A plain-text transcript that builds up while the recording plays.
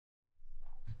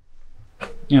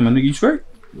Yeah, my nigga, you straight?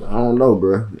 I don't know,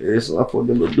 bro. It's I put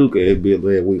them little Duke ass bit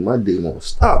last week. My dick won't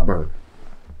stop burning.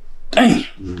 Damn.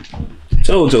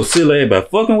 Told your silly ass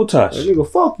about fucking with Tosh. That nigga,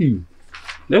 fuck you.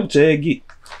 That's what your ass get.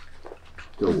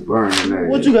 Go burning that.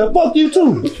 What you got? Fuck you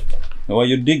too. Why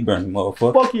your dick burning,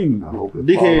 motherfucker? Fuck you.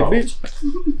 Dickhead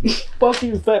bitch. Fuck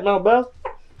you, fat mouth bastard.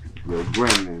 Your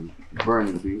grandman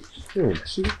burning bitch. Yeah,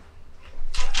 see?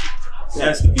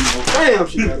 That's the people. Damn,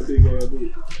 she got a big ass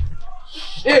booty.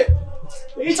 Shit.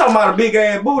 You talking about a big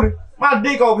ass booty? My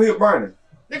dick over here burning.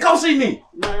 Then come see me.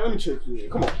 Man, let me check you in.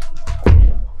 Come on.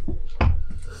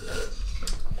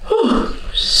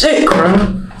 Shit,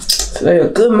 Crown. Today a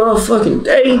good motherfucking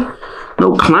day.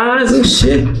 No clients and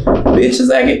shit. Bitches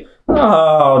acting.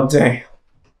 Oh, damn.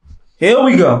 Here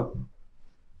we go.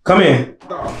 Come in.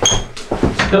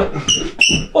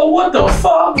 Oh, what the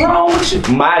fuck wrong with you?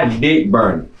 My dick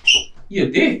burning.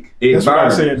 Your dick? That's what I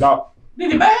said, dog.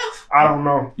 Did it bath? I don't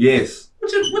know. Yes.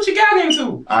 What you got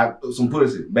into? Some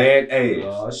pussy. Bad ass.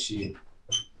 Oh, shit.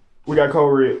 We got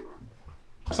cold red.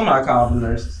 Somebody call the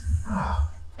nurses.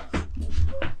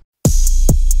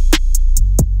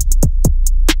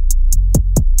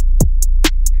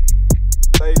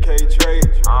 Trey.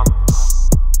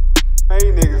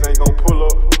 Ain't niggas ain't gon' pull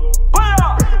up.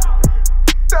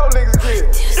 Tell them niggas again.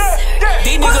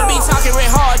 These niggas be talking red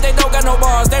hard, they don't got no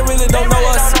bars, they really don't know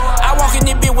us. I walk in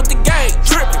this bitch with the gang,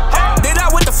 trippin'. Did I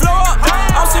with the floor up?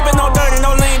 I'm sippin' no dirty,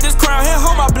 no lean. This crown here,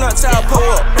 hold my blunt till I pull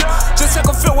up. Just take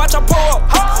a feel, watch I pull up.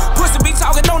 Pussy be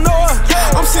talking, don't know her.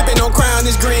 I'm sippin' on crown,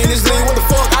 this green, this lean. What the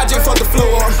fuck? I just fucked the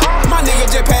floor. My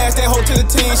nigga just passed that hoe to the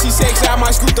team. She sexy, I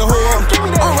might scoop the whore.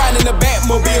 I'm riding in the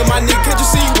Batmobile, my nigga. Can't you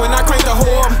see when I crank the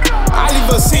whore? I leave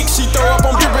her sick, she throw up.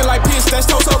 I'm drippin' like piss. That's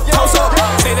toast up, toast up.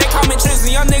 Say they call me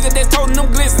Trizzy, young nigga that's toting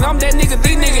them glisten. I'm that nigga,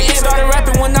 these niggas started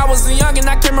rapping when I was a young and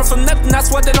I came up from nothing. I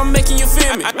swear that I'm making you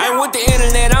feel me. I ain't with the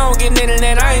internet, I don't get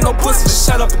internet. I ain't no pussy, just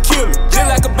shut up and kill me. Just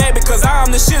like a baby, cause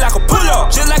I'm the shit like a pull up.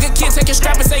 Just like a kid taking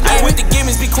strap and say, get with the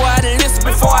gimmicks, be quiet and listen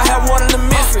before I have one of them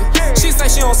missing. She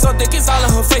say she on something, it's all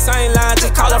in her face, I ain't lying,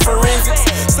 just call her forensics.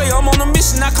 Say I'm on a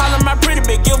mission, I call her my pretty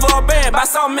bitch, give her a band, buy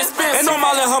something expensive. And I'm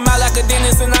all in her mouth like a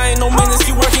dentist, and I ain't no menace.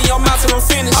 You working your mouth till I'm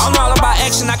finished. I'm all about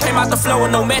action, I came out the flow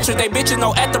with no metric. They bitches,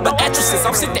 no actor, but actresses.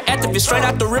 I'm sick to activists, straight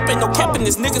out the rip, ain't no capping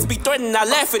this. Niggas be threatening, I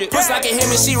laugh at it. Puss like a him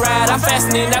and she ride, I'm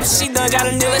fascinated. After she done got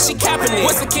a nail and she capping it.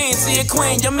 What's a king, see a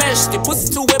queen, your majesty.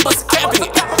 Pussy too wet, but capping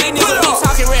it. These niggas be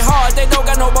talking red hard, they don't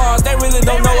got no bars, they really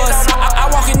don't know us.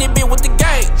 I walk in this bitch with the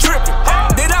gang, trippin'.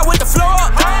 Did I with the floor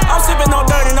up? I'm sippin' no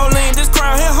dirty, no lean. This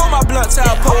crown here, hold my blunt till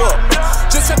I pull up.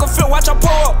 Just take a feel, watch I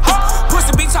pull up.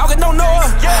 Pussy be talking, don't know her.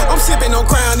 I'm sippin' on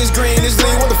crown, this green, this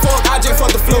lean. What the fuck? I just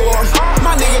fucked the floor.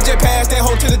 My nigga just passed that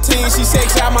hoe to the team. She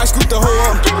sexy, I might scoop the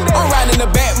whore. I'm riding in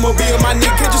the Batmobile, my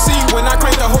nigga. Can't you see when I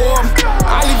crank the whore?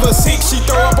 I leave her sick, she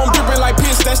throw up. I'm drippin' like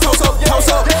piss. That's toast up,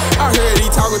 toast up. I heard he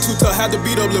talking too tough, had to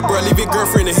beat up little bro. Leave his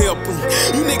girlfriend to help him.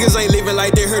 You niggas ain't living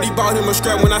like they heard he bought him a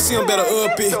strap. When I see him, better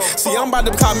up it. See, I'm about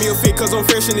to call me a fit, cause I'm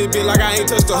fresh in this bitch like I ain't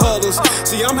touched the huddles.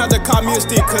 See, I'm have to call me a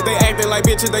stick, cause they acting like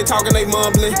bitches, they talking, they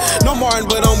mumbling. No Martin,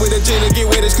 but I'm with a Jenna, get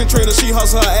with this Katrina, she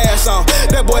hustle her ass off.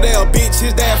 That boy, they a bitch,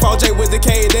 his dad fought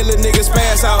JayWidda-K, that little nigga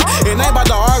spaz out. And I ain't about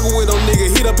to argue with them nigga,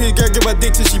 hit up his girl, give her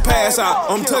dick till she pass out.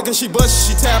 I'm tucking, she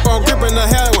bustin', she tap on, gripping her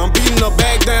hair, I'm beating her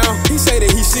back down. He say that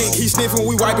he sick, he sniffing,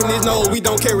 we wiping his nose, we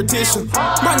don't carry tissue.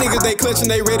 My niggas, they clutching,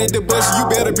 they ready to bust you,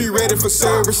 better be ready for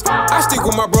service. I stick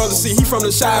with my brother, see, he from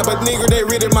the shy, but nigga, they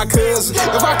ready my cousin.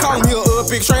 If I call him, he'll up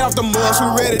it, straight off the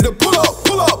muscle, we ready to pull up,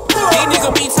 pull up, pull up. These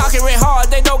niggas be talking red hard,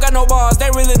 they don't got no bars, they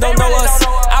really don't know us.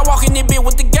 I walk in this bitch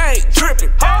with the gang,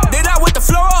 trippin'. Did I with the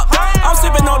floor up? I'm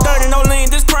sippin' no dirty, no lean.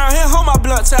 This crown here, hold my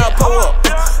blunt till I pull up.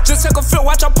 Just take a feel,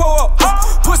 watch I pull up.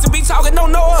 Pussy be talking,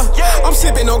 don't know her. I'm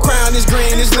sippin' on crown, this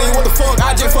green, this lean. What the fuck?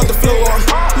 I just fucked the floor.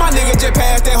 My nigga just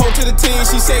passed that hoe to the team.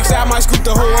 She sexy, I might scoop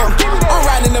the whore. I'm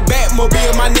riding in the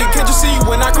Batmobile, my nigga. Can't you see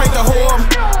when I crank the whore?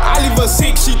 I leave her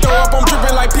sick, she throw up. I'm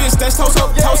drippin' like piss. That's toast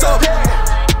up, toast up.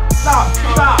 Stop,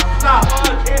 stop, stop.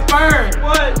 It burns.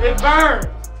 What? It burns.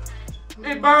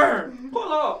 It burns.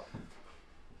 Pull up.